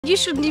You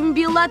shouldn't even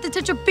be allowed to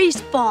touch a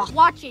baseball.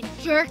 Watch it,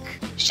 jerk.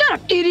 Shut up,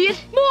 idiot.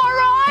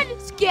 Moron.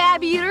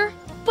 Scab eater.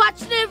 Butt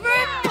sniffer.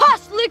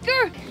 Pus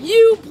licker.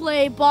 You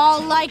play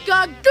ball like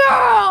a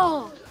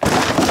girl.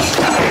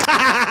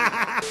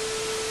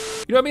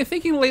 You know, I've been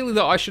thinking lately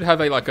that I should have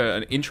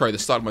an intro at the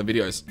start of my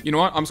videos. You know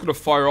what? I'm just gonna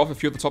fire off a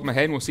few at the top of my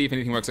head and we'll see if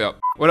anything works out.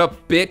 What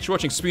up, bitch? You're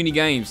watching Spoony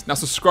Games. Now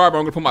subscribe or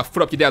I'm gonna put my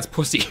foot up your dad's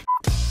pussy.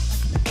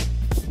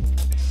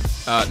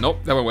 Nope,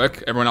 that won't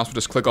work. Everyone else will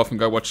just click off and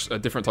go watch a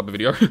different type of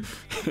video.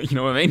 You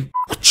know what I mean?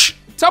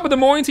 Top of the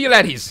morning to you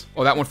laddies.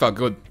 Oh, that one felt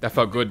good. That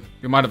felt good.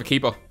 We might have a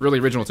keeper. Really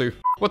original too.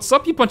 What's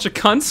up, you bunch of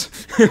cunts?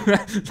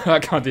 No, I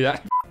can't do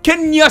that.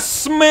 Can you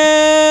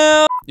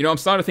smell? You know, I'm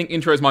starting to think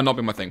intros might not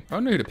be my thing. I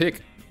don't know who to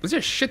pick. There's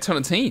a shit ton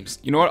of teams.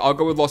 You know what? I'll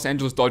go with Los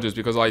Angeles Dodgers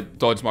because I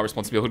dodge my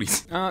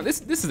responsibilities.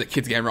 This is a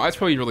kid's game, right? It's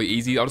probably really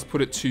easy. I'll just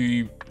put it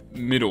to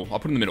middle. I'll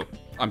put it in the middle.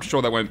 I'm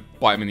sure that won't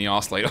bite him in the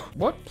ass later.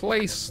 What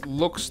place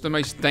looks the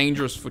most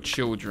dangerous for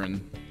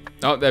children?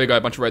 Oh, there we go,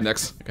 a bunch of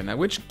rednecks. Okay, now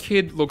which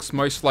kid looks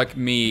most like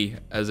me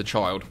as a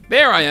child?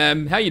 There I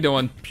am, how you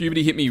doing?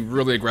 Puberty hit me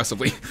really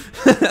aggressively.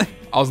 I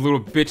was a little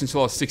bitch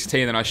until I was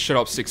 16, then I shot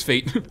up 6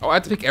 feet. Oh, I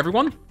had to pick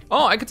everyone?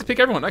 Oh, I get to pick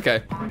everyone,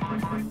 okay.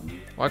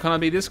 Why can't I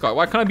be this guy?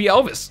 Why can't I be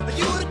Elvis?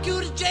 You the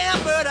cutest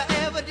jailbird I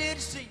ever did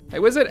see. Hey,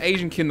 where's that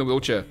Asian kid in the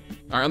wheelchair?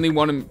 I only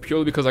want him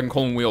purely because I can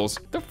call him Wheels.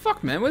 The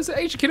fuck, man? Where's the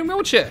Asian kid in the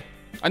wheelchair?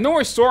 I know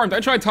I saw him.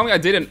 Don't try and tell me I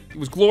didn't. It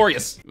was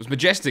glorious. It was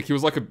majestic. He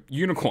was like a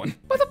unicorn.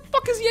 Where the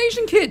fuck is the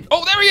Asian kid?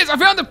 Oh, there he is. I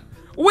found him.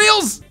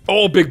 Wheels.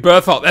 Oh, Big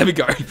Bertha. There we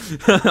go.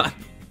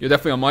 You're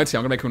definitely on my team.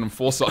 I'm gonna make him an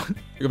enforcer.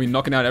 You're gonna be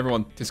knocking out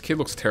everyone. This kid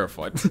looks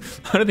terrified.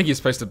 I don't think he's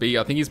supposed to be.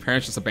 I think his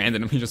parents just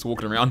abandoned him. He's just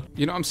walking around.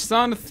 You know, I'm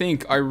starting to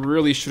think I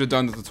really should have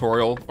done the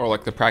tutorial or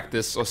like the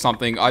practice or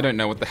something. I don't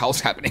know what the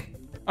hell's happening.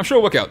 I'm sure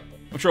it'll work out.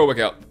 I'm sure it'll work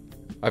out.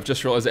 I've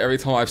just realized that every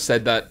time I've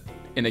said that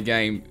in a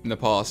game in the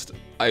past,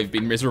 I've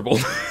been miserable.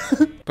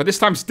 But this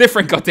time's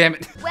different,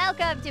 goddammit.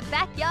 Welcome to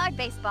Backyard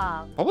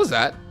Baseball. What was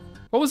that?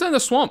 What was that in the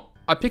swamp?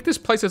 I picked this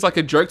place as like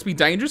a joke to be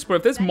dangerous, but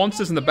if there's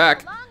monsters in the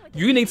back,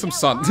 you need some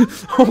sun.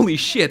 Holy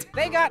shit.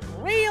 They got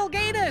real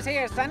gators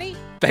here, Sonny.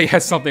 They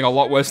had something a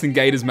lot worse than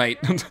gators, mate.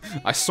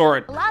 I saw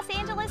it. Los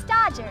Angeles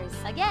Dodgers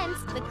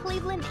against the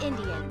Cleveland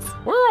Indians.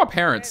 Where are our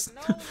parents?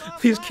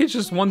 These kids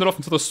just wandered off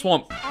into the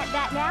swamp. At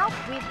that now,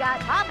 we've got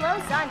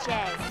Pablo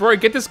Sanchez. Bro,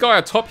 get this guy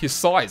atop his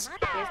size.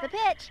 Here's the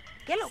pitch.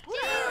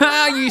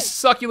 Ha, you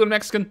suck, you little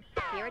Mexican.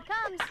 Here it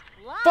comes.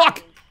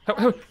 Fuck! What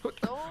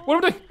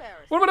am I doing?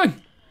 What am I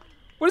doing?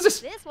 What is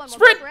this? This one will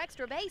Sprint! go for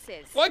extra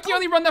bases. Why can you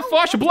only run that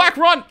fast? You black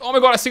run! Oh my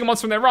god, I see a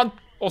monster from there, run!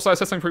 Also, I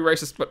said something pretty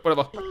racist, but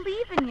whatever.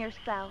 Believe in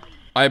yourself.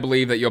 I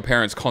believe that your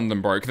parents'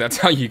 condom broke. That's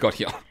how you got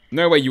here.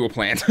 No way you were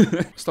planned.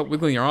 Stop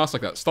wiggling your ass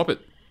like that. Stop it.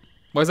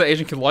 Why does that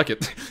Asian kid like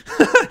it?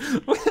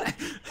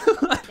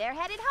 They're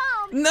headed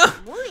home. No!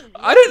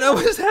 I don't know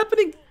what is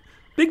happening.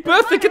 Big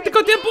Bertha, get the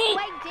goddamn ball!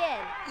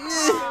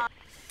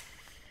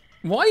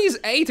 Why is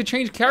A to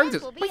change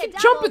characters? will be Why a you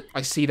double. jumping?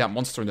 I see that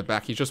monster in the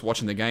back. He's just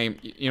watching the game.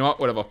 You know what?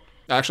 Whatever.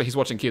 Actually, he's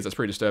watching kids. That's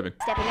pretty disturbing.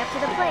 Stepping up to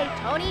the plate,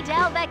 Tony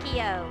Del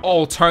Vecchio.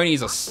 Oh,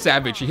 Tony's a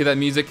savage. You hear that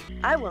music?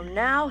 I will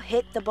now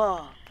hit the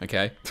ball.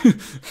 Okay.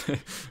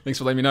 Thanks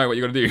for letting me know what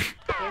you're gonna do.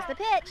 Here's the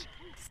pitch.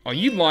 Oh,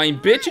 you lying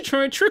bitch. You're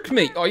trying to trick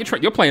me. Oh,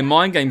 you're playing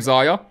mind games,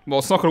 are ya? Well,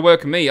 it's not gonna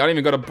work with me. I don't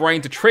even got a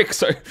brain to trick,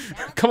 so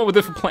come up with a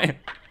different plan.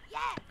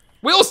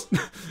 Wheels!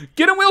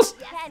 Get him, Wheels!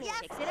 Kenny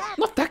picks it up.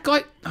 Not that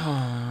guy.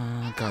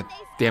 Oh, god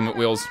damn it,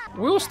 Wheels.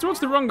 Wheels threw it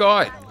to the wrong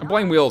guy. I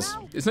blame Wheels.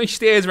 There's no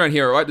stairs around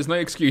here, alright? There's no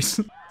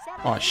excuse.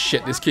 Oh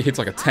shit, this kid hits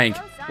like a tank.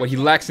 What he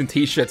lacks in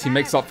t-shirts, he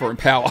makes up for in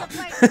power.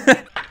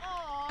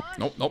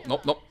 Nope, nope,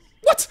 nope, nope.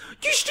 What?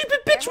 You stupid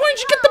bitch, why didn't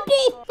you get the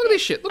ball? Look at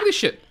this shit, look at this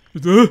shit.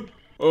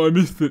 Oh, I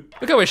missed it.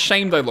 Look how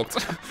ashamed I looked.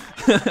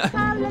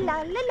 La, la,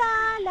 la,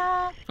 la,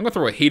 la. I'm gonna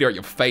throw a heater at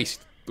your face,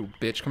 little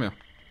bitch. Come here.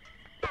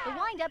 The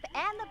windup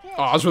and the pitch.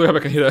 Oh, I was really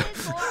hoping I could hit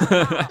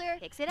her.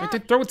 Picks it Don't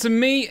up. throw it to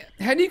me.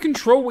 How do you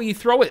control where you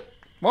throw it?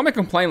 Why am I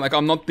complaining like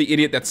I'm not the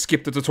idiot that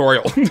skipped the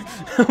tutorial?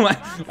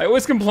 I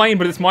always complain,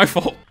 but it's my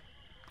fault.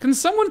 Can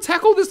someone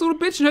tackle this little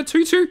bitch in her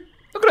tutu?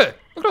 Look at her.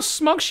 Look how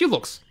smug she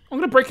looks. I'm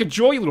gonna break her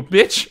jaw, you little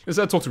bitch. This is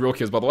how I talk to real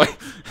kids, by the way.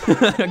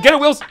 Get her,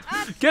 Wheels.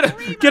 Get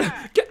her. Get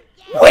her. Get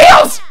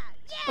Wheels!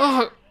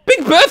 Oh,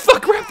 Big Bertha,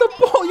 grab the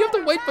ball. You have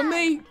to wait for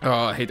me. Oh,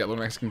 I hate that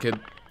little Mexican kid.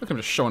 Look at him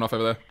just showing off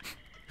over there.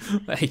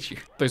 I hate you.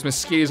 Those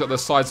mosquitoes are the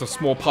size of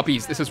small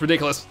puppies. This is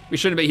ridiculous. We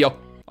shouldn't be here.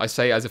 I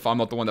say as if I'm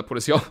not the one that put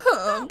us here.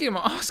 I'm getting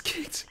my ass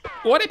kicked.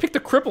 Why did I pick the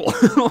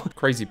cripple?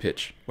 Crazy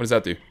pitch. What does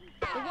that do?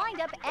 The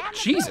windup and the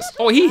Jesus. pitch.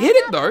 Oh, he hit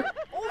it though.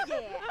 Oh,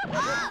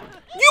 yeah.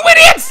 You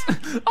idiots!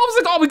 I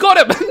was like, oh, we got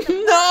him.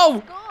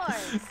 No.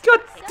 Scores.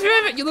 God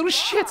damn it, you little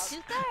shits.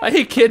 I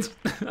hate kids.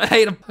 I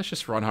hate them. Let's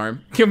just run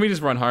home. Can we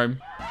just run home?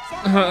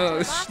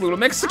 This little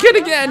Mexican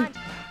again.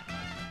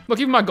 Look,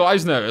 even my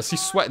guy's nervous.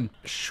 He's sweating.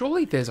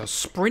 Surely there's a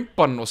sprint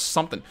button or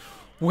something.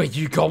 Where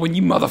you going,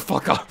 you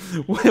motherfucker?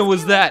 Where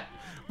was that?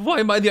 Why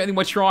am I the only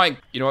one trying?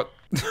 You know what?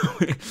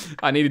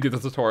 I need to do the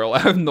tutorial. I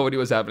have no idea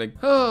what's happening.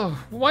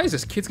 Oh, why is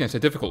this kids game so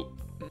difficult?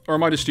 Or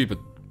am I just stupid?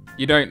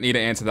 You don't need to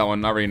answer that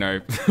one. I already know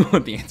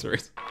what the answer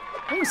is.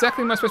 What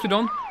exactly am I supposed to be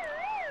doing?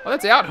 Oh,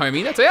 that's out,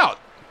 homie. That's out.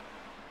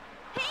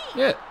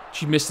 Yeah,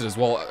 she missed it as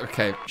well.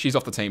 Okay, she's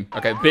off the team.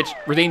 Okay, bitch,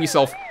 redeem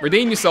yourself.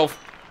 Redeem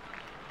yourself.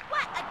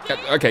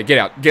 Okay, get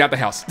out. Get out the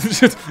house.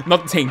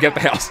 Not the team, get out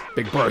the house.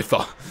 Big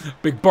Bertha.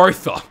 Big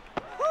Bertha.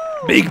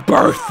 Big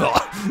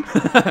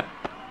Bertha.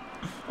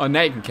 Oh,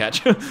 now you can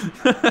catch.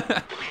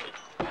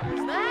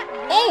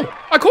 Oh,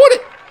 I caught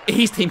it.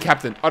 He's team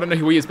captain. I don't know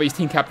who he is, but he's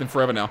team captain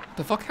forever now.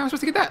 The fuck? How am I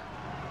supposed to get that?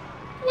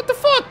 What the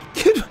fuck?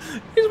 He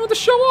just want to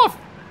show off.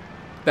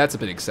 That's a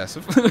bit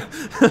excessive.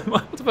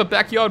 What type of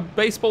backyard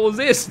baseball is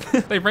this?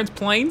 They rent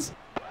planes?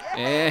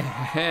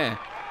 Eh.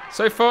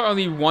 So far,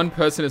 only one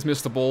person has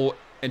missed the ball,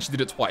 and she did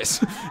it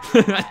twice.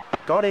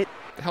 Got it.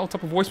 The hell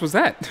type of voice was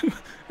that?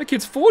 That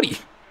kid's 40.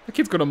 That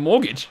kid's got a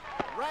mortgage.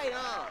 Right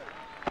on.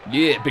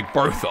 Yeah, Big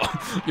Bertha.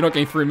 You're not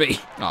getting through me.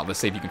 Oh, let's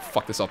see if you can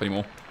fuck this up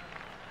anymore.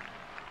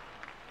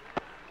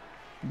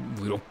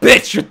 Little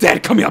bitch, you're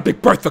dead. Come here,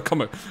 Big Bertha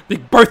coming.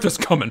 Big Bertha's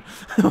coming.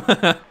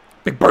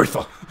 Big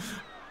Bertha.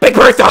 Big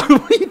Bertha!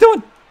 What are you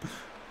doing?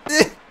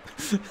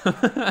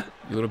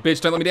 You little bitch,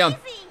 don't let me down.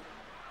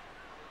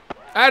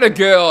 Atta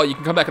girl, you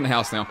can come back in the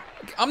house now.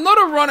 I'm not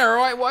a runner,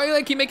 alright? Why do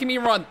they keep making me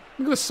run?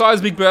 Look at the size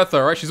of Big Bertha,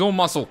 alright? She's all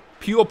muscle.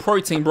 Pure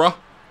protein, bruh.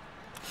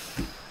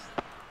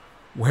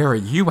 Where are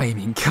you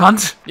aiming,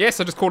 cunt? Yes,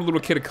 I just called a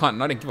little kid a cunt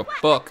and I didn't give a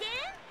fuck.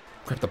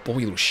 Grab the ball,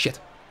 you little shit.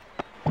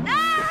 What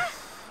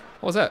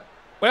was that?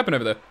 What happened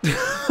over there?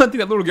 I think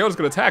that little girl just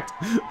got attacked.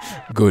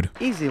 Good.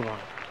 Easy one.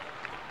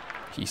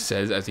 He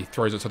says as he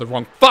throws it to the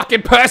wrong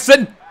fucking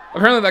person.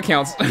 Apparently that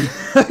counts.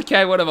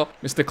 Okay, whatever.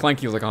 Mr.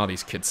 Clanky was like, oh,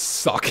 these kids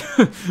suck.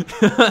 What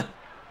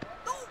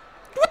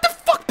the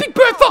fuck, Big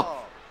Bertha?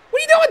 What are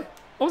you doing?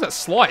 What was that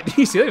slide?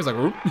 You see that? He was like,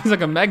 whoop. He's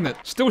like a magnet.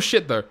 Still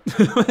shit though.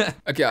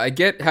 Okay, I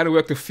get how to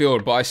work the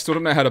field, but I still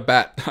don't know how to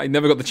bat. I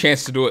never got the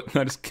chance to do it.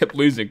 I just kept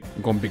losing.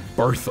 I'm going Big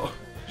Bertha.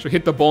 Should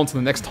hit the ball into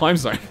the next time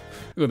zone.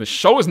 Look at the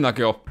shoulders in that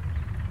girl.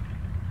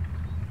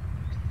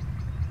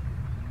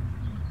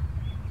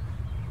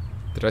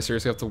 Did I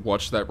seriously have to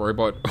watch that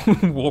robot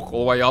walk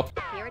all the way up?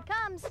 Here it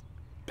comes.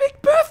 Big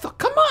Bertha,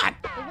 come on!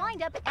 The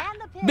windup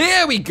and the pitch.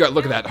 There we go.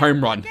 Look at that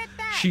home run.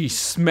 She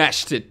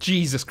smashed it.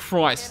 Jesus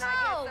Christ.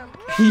 Oh,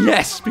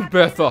 Yes, Big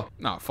Bertha.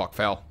 No, fuck,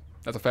 foul.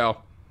 That's a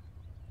foul.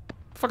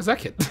 The fuck is that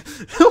kid?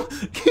 Who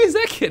is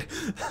that kid?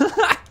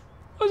 Why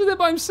is he there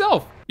by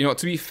himself? You know what,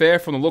 to be fair,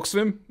 from the looks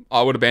of him,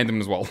 I would abandon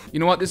him as well. You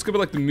know what, this could be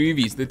like the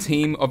movies. The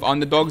team of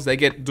underdogs, they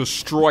get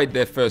destroyed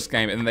their first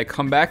game, and then they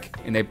come back,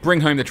 and they bring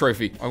home the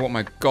trophy. I want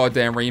my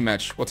goddamn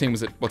rematch. What team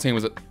was it? What team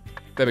was it?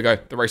 There we go,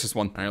 the racist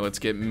one. All right, let's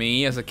get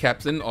me as a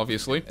captain,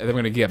 obviously. And then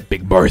we're gonna get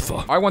Big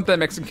Bertha. I want that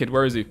Mexican kid,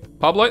 where is he?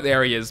 Pablo?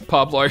 There he is,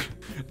 Pablo.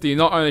 Do you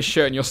not own a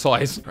shirt in your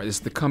size? All right, this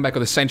is the comeback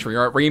of the century,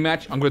 all right?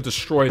 Rematch, I'm gonna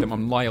destroy them.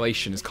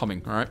 Annihilation is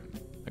coming, all right?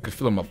 I could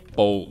feel it in my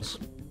balls.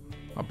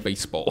 My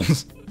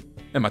baseballs.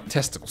 And my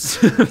testicles.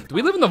 Do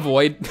we live in the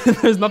void?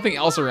 There's nothing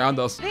else around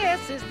us.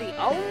 This is the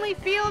only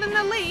field in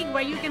the league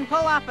where you can pull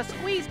off a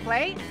squeeze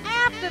play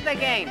after the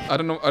game. I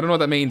don't know what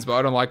that means, but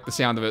I don't like the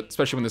sound of it,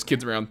 especially when there's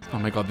kids around. Oh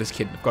my god, this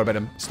kid. I forgot about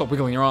him. Stop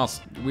wiggling your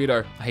ass.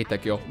 Weirdo. I hate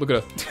that girl. Look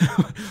at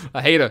her.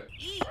 I hate her.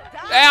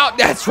 Ow!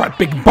 That's right,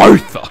 Big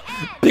Bertha.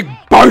 Big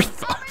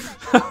Bertha.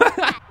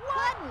 couldn't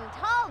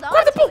hold on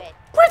Grab the ball. to it.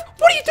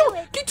 What are you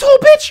doing? You tall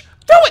bitch.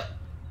 Do it.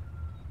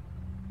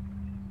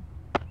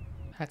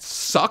 That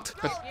sucked.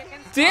 But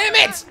damn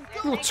it!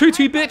 You little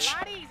tutu bitch.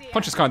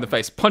 Punch this guy in the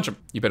face. Punch him.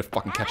 You better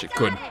fucking catch it.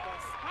 Good.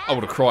 I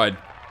would have cried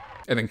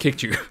and then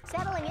kicked you.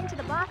 Settling into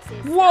the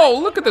boxes. Whoa,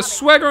 look at the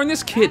swagger on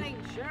this kid.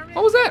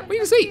 What was that? What do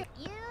you see?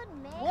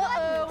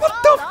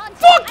 What the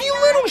fuck, you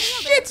little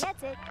shit!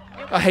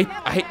 I hate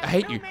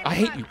you. I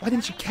hate you. Why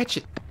didn't you catch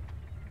it?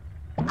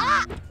 You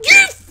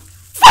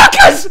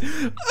fuckers!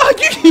 Oh,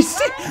 you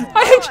see?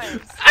 I hate you.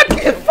 I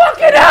can't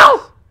fucking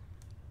hell!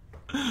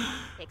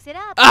 Fix it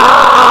up.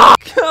 Ah!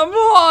 Come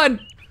on!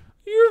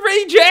 You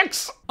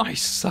rejects! I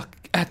suck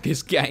at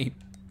this game.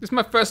 This is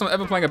my first time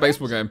ever playing a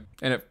baseball game,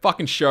 and it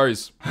fucking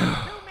shows.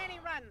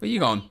 Where you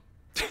going?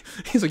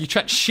 He's like, you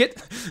chat shit?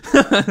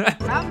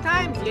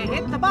 Sometimes you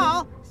hit the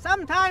ball,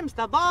 sometimes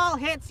the ball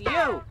hits you.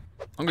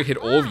 I'm gonna hit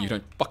all of you,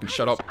 don't fucking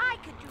shut up.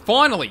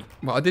 Finally!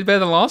 Well, I did better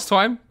than last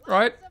time,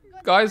 right?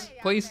 Guys,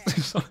 please,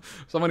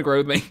 someone agree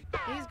with me.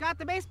 He's got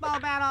the baseball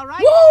bat all right.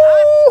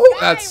 Woo!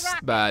 That's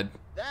bad.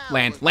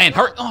 Land,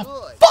 hurry!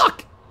 Oh,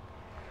 fuck!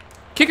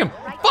 Kick him!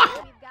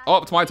 Fuck! Oh,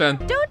 it's my turn.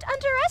 Don't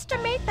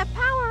underestimate the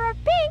power of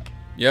pink.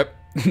 Yep,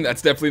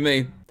 that's definitely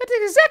me. That's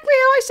exactly how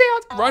I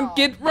sound. Run,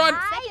 kid, run!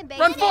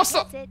 Run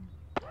faster!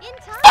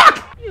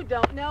 Fuck! You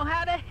don't know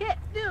how to hit,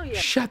 do you?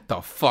 Shut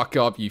the fuck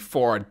up, you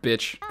four-eyed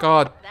bitch.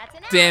 God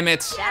damn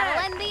it.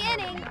 That'll end the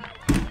inning.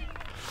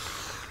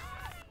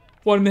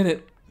 1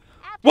 minute.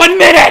 1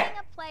 minute!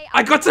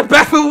 I got to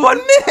bat for 1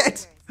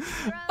 minute!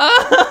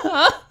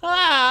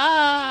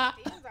 I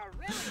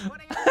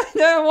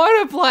don't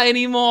want to play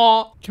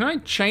anymore. Can I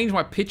change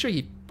my pitcher?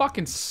 He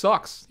fucking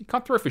sucks. He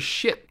can't throw for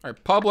shit. All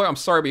right, Pablo, I'm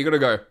sorry, but you gotta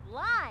go.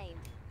 Line.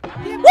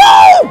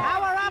 Woo!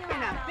 Power up in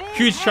a big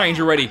Huge change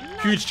already.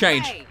 Huge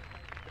change.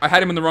 I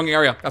had him in the wrong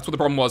area. That's what the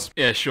problem was.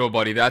 Yeah, sure,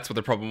 buddy. That's what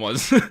the problem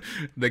was.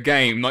 The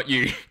game, not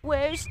you.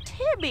 Where's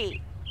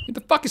Timmy? Who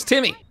the fuck is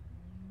Timmy?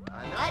 A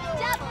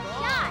double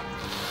shot.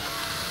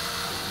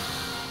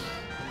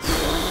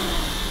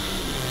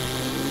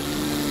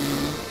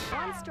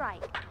 One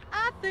strike.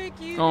 I think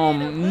you Oh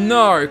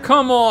no,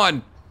 come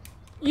on.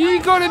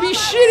 You gotta be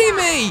shitting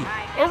me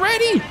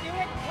already.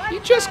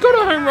 You just got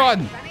a home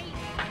run.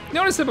 You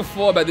know what I said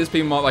before about this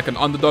being more like an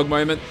underdog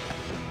moment?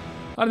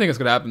 I don't think it's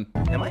gonna happen.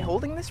 Am I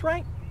holding this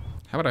right?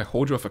 How about I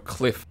hold you off a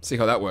cliff? See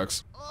how that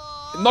works.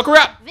 Knock her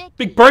out!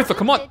 Big Bertha,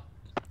 come on!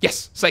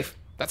 Yes, safe.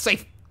 That's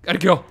safe. Gotta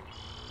go.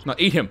 No,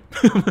 eat him.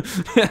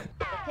 The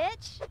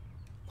pitch.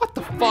 What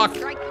the fuck?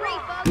 Strike three,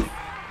 folks.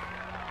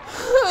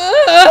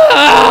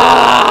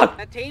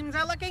 The teams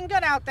are looking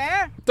good out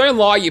there. Don't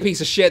lie, you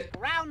piece of shit.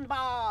 Round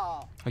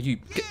ball. Are you...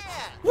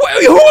 Who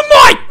am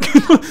I?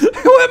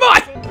 Who am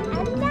I?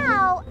 And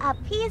now, a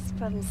piece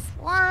from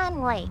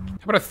Swan Lake.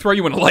 How about I throw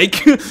you in a lake?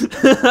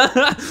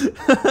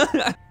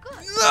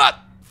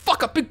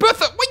 Fuck up, Big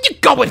Bertha! Where you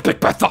going, Big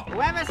Bertha?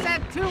 Whoever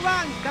said 2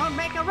 runs don't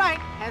make a right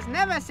has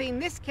never seen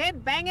this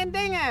kid banging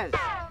dingers.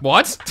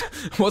 What?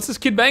 What's this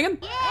kid banging?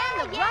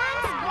 And the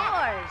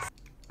run scores.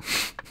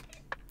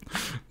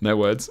 No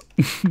words.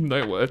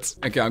 No words.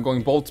 Okay, I'm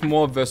going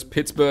Baltimore versus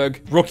Pittsburgh.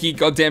 Rookie,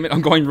 goddammit,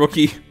 I'm going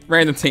rookie.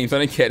 Random teams, I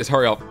don't care, just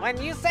hurry up.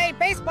 When you say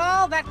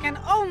baseball, that can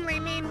only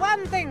mean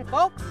one thing,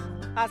 folks.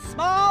 A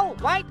small,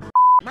 white...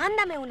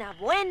 Mándame una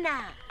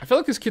buena. I feel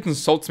like this kid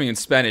insults me in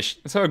Spanish.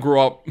 That's how I grew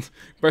up.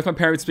 Both my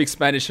parents speak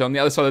Spanish. On the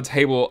other side of the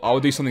table, I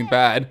would do something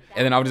bad,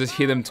 and then I would just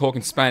hear them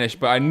talking Spanish.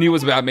 But I knew it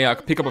was about me. I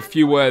could pick up a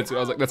few words. I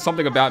was like, "That's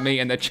something about me,"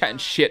 and they're chatting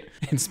shit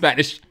in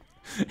Spanish,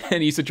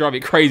 and it used to drive me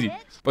crazy.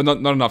 But not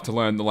enough to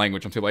learn the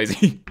language. I'm too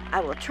lazy.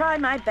 I will try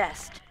my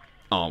best.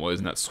 Oh, well,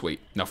 isn't that sweet?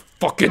 Now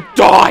fucking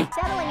die!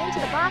 Settling into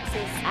the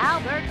boxes,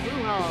 Albert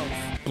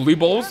Pujols. Blue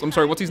Balls? I'm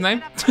sorry, what's his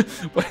name?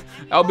 What?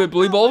 Albert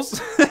Blue Balls?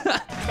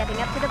 Stepping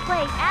up to the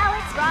plate,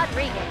 Alex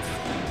Rodriguez.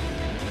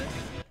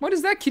 Why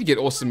does that kid get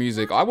awesome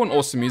music? I want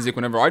awesome music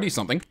whenever I do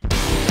something.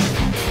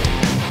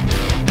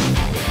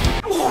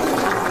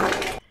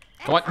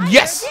 Come on.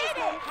 Yes!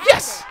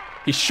 Yes!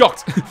 He's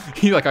shocked.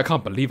 He's like, I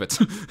can't believe it.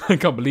 I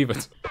can't believe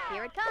it.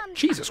 Here it comes.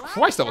 Jesus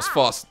Christ, that was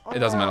fast. It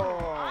doesn't matter.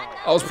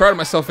 I was proud of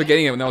myself for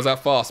getting it when that was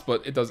that fast,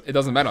 but it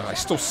doesn't matter. I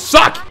still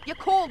suck! You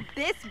call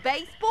this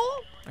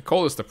baseball? I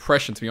call this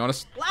depression, to be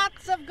honest.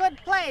 Lots of good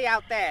play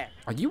out there.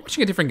 Are you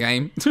watching a different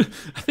game?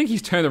 I think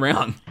he's turned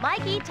around.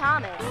 Mikey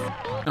Thomas.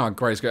 Oh,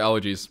 great, he's got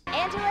allergies.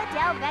 Angela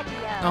Del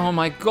Vecchio. Oh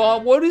my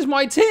god, what is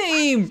my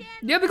team?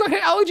 Yeah, they got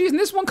allergies and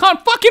this one can't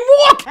fucking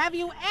walk! Have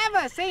you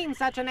ever seen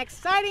such an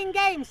exciting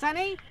game,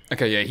 Sonny?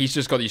 Okay, yeah, he's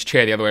just got his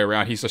chair the other way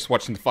around. He's just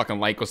watching the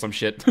fucking lake or some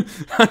shit. I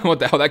don't know what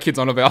the hell that kid's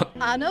on about.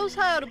 I knows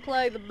how to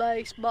play the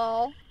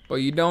baseball. But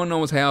you don't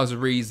know how to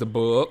read the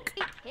book.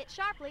 Hit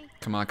sharply.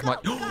 Come on, come on.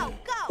 Go.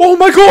 Oh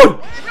my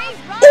god!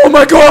 Oh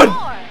my god!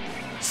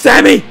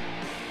 Sammy!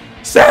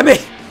 Sammy!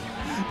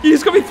 You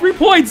just got me 3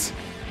 points!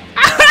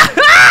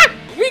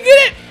 We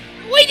did it!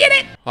 We did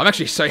it! I'm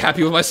actually so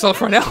happy with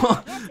myself right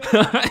now.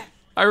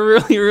 I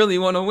really, really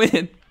want to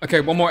win.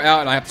 Okay, one more out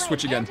and I have to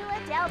switch again.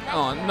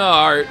 Oh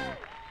no!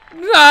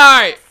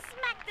 No!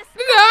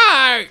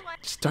 No!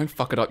 Just don't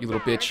fuck it up, you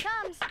little bitch.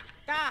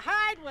 The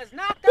hide was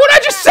knocked What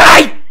did I just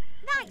say?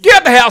 Get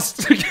out the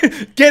house!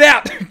 Get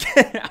out!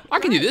 Get out! I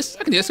can do this.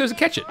 I can do this. I'm gonna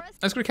catch it. I'm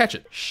just gonna catch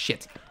it.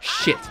 Shit.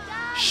 Shit.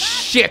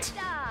 Shit.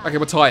 Okay,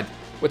 we're tied.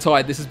 We're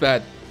tied. This is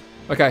bad.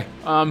 Okay.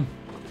 I'm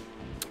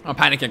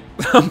panicking.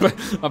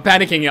 I'm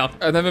panicking now.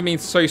 I've never been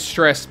so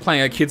stressed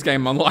playing a kid's game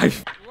in my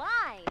life.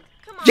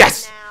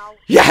 Yes!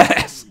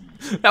 Yes!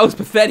 That was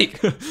pathetic.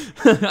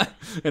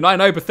 And I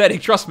know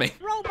pathetic, trust me.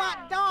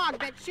 Robot dog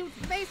that shoots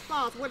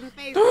baseballs wouldn't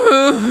face.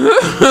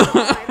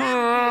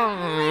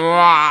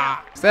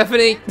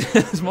 Stephanie,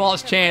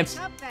 smallest chance.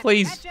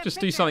 Please, just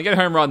do something. Get a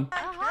home run. A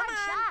hard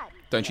shot.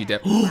 Don't you dare.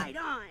 Right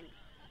on.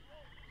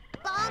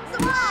 Bombs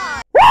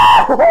alive.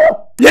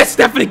 Yes,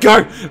 Stephanie,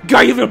 go! Go,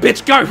 you little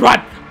bitch, go,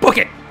 run! Book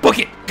it! Book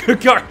it! Go!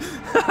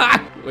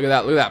 Look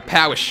at that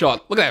power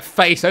shot. Look at that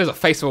face. That is a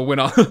face of a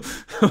winner.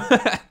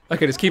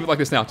 Okay, just keep it like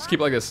this now. Just keep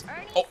it like this.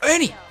 Oh,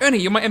 Ernie! Ernie,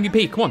 you're my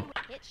MVP. Come on.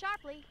 Hit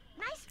sharply.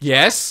 Nice.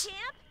 Yes. Champ.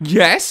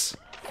 Yes.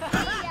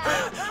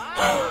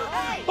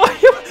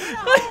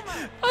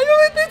 I know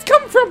where this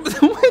come from.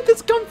 Where did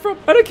this come from?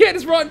 I don't care.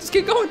 Just run. Just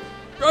keep going.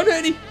 Run,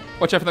 Ernie.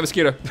 Watch out for that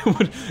mosquito.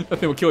 That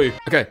thing will kill you.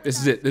 Okay, this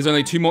is it. There's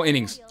only 2 more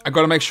innings. I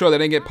gotta make sure they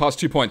don't get past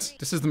 2 points.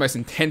 This is the most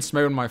intense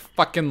moment in my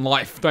fucking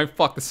life. Don't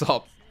fuck this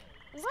up.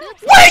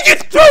 What are you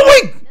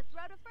doing?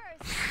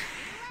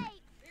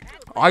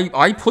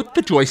 I put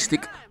the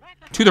joystick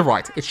to the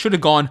right. It should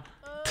have gone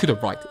to the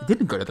right. It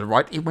didn't go to the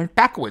right. It went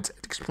backwards.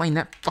 Explain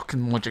that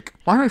fucking logic.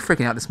 Why am I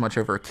freaking out this much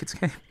over a kid's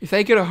game? If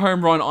they get a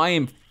home run, I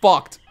am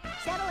fucked.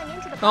 Settling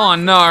into the Oh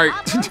no.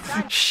 boxes.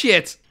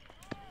 Shit.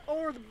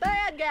 Or the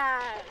bad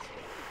guys.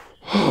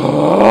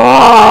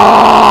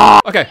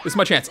 Okay, this is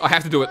my chance. I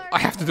have to do it. I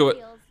have to do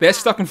it. They're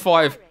stuck in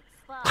 5.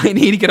 I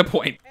need to get a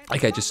point.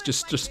 Okay, just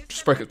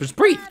break it. Just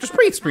breathe. Just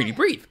breathe, Speedy.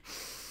 Breathe.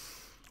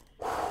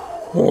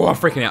 Oh, I'm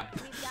freaking out.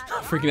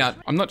 I'm freaking out.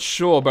 I'm not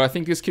sure, but I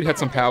think this kid had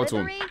some power to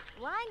him.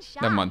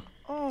 Never mind.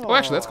 Oh,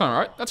 actually, that's kind of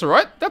alright. That's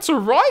alright. That's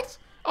alright.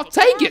 I'll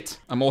take it.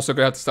 I'm also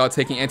gonna have to start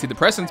taking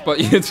antidepressants, but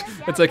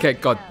it's okay.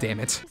 God damn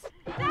it.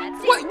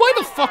 Why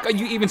the fuck are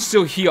you even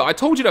still here? I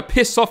told you to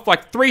piss off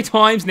like 3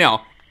 times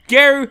now.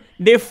 Go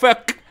the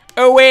fuck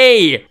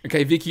away.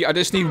 Okay, Vicky, I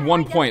just need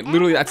 1 point.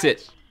 Literally, that's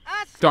it.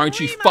 Don't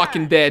you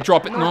fucking dare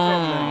drop it.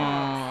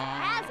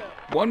 No.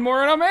 1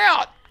 more and I'm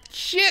out.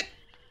 Shit.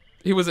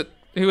 Who was it?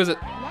 Who was it?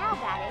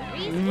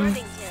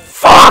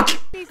 Fuck!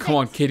 Come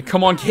on, kid.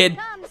 Come on, kid.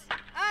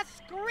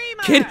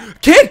 Kid!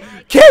 Kid!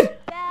 Kid!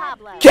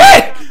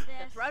 Kid!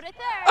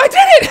 I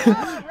did it!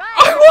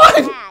 I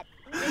won!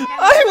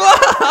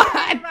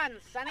 I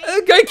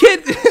won! Go,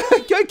 kid!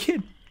 Go,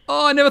 kid!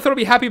 Oh, I never thought I'd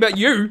be happy about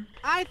you.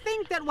 I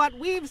think that what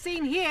we've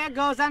seen here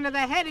goes under the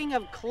heading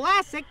of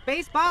classic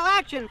baseball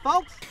action,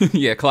 folks.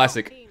 Yeah,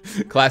 classic.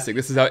 Classic.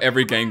 This is how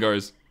every game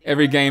goes.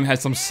 Every game has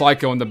some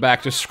psycho in the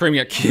back just screaming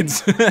at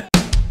kids.